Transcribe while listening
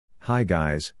Hi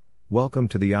guys, welcome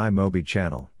to the iMobi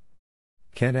channel.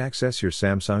 Can't access your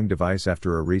Samsung device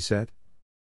after a reset?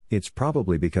 It's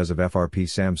probably because of FRP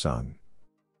Samsung.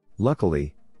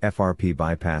 Luckily, FRP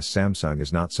bypass Samsung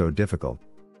is not so difficult.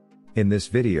 In this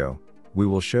video, we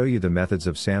will show you the methods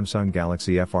of Samsung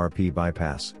Galaxy FRP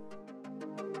bypass.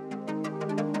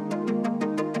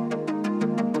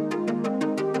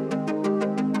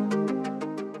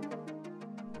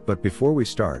 But before we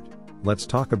start, let's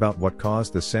talk about what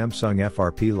caused the Samsung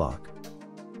FRP lock.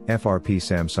 FRP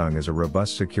Samsung is a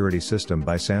robust security system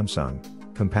by Samsung,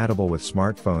 compatible with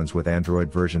smartphones with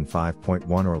Android version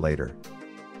 5.1 or later.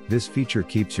 This feature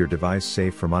keeps your device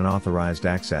safe from unauthorized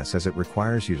access as it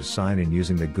requires you to sign in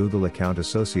using the Google account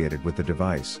associated with the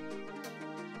device.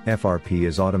 FRP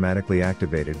is automatically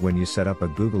activated when you set up a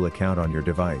Google account on your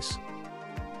device.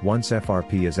 Once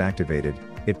FRP is activated,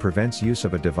 it prevents use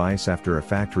of a device after a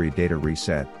factory data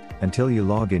reset, until you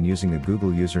log in using a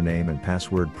Google username and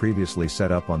password previously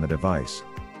set up on the device.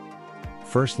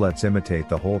 First, let's imitate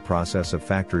the whole process of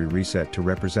factory reset to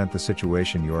represent the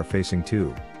situation you are facing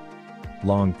too.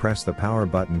 Long press the power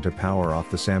button to power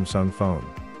off the Samsung phone.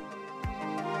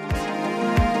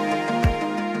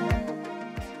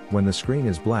 When the screen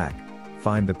is black,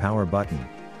 find the power button,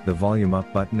 the volume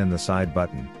up button and the side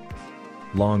button.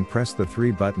 Long press the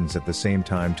three buttons at the same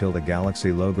time till the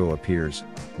Galaxy logo appears,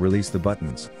 release the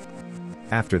buttons.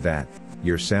 After that,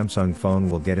 your Samsung phone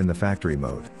will get in the factory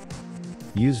mode.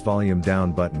 Use volume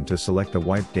down button to select the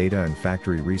wipe data and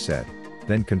factory reset,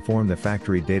 then confirm the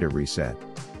factory data reset.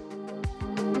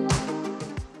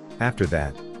 After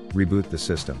that, reboot the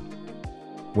system.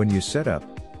 When you set up,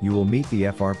 you will meet the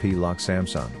FRP lock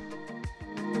Samsung.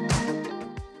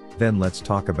 Then let's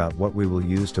talk about what we will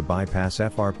use to bypass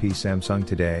FRP Samsung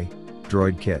today,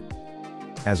 Droid Kit.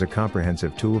 As a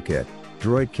comprehensive toolkit,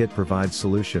 Droid Kit provides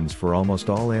solutions for almost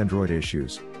all Android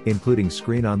issues, including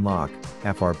screen unlock,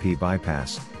 FRP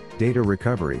bypass, data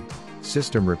recovery,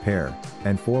 system repair,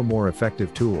 and 4 more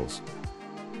effective tools.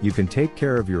 You can take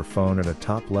care of your phone at a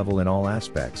top level in all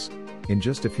aspects, in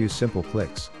just a few simple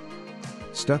clicks.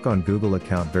 Stuck on Google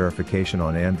account verification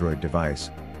on Android device,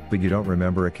 but you don't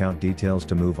remember account details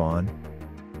to move on?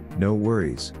 No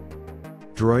worries.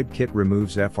 Droid Kit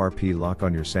removes FRP lock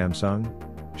on your Samsung,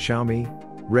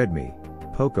 Xiaomi, Redmi,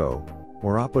 Poco,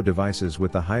 or Oppo devices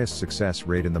with the highest success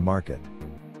rate in the market.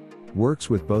 Works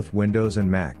with both Windows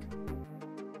and Mac.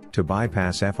 To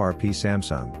bypass FRP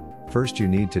Samsung, first you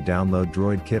need to download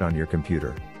Droid Kit on your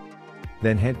computer.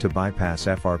 Then head to Bypass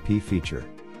FRP feature.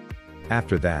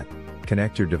 After that,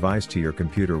 connect your device to your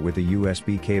computer with a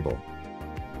USB cable.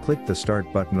 Click the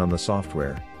Start button on the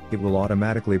software, it will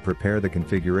automatically prepare the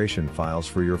configuration files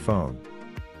for your phone.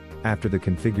 After the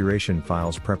configuration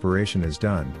files preparation is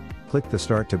done, click the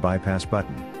Start to Bypass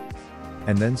button.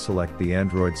 And then select the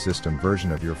Android system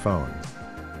version of your phone.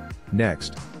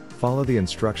 Next, follow the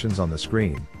instructions on the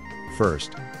screen.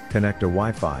 First, connect a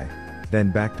Wi-Fi,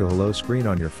 then back to Hello screen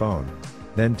on your phone,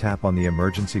 then tap on the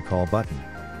emergency call button.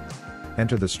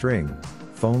 Enter the string,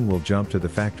 phone will jump to the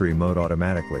factory mode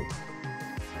automatically.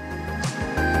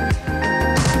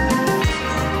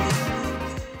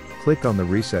 Click on the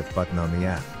reset button on the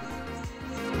app.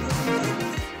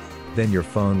 Then your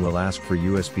phone will ask for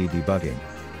USB debugging.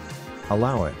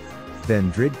 Allow it.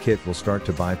 Then Droid Kit will start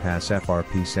to bypass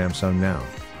FRP Samsung now.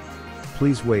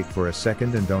 Please wait for a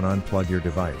second and don't unplug your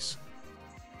device.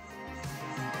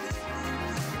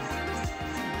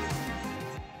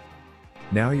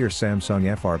 Now your Samsung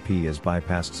FRP is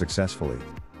bypassed successfully.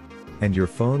 And your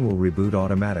phone will reboot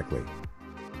automatically.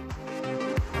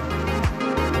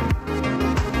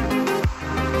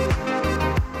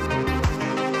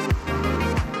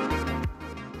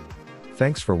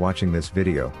 Thanks for watching this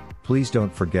video. Please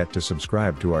don't forget to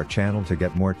subscribe to our channel to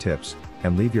get more tips,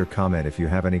 and leave your comment if you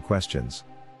have any questions.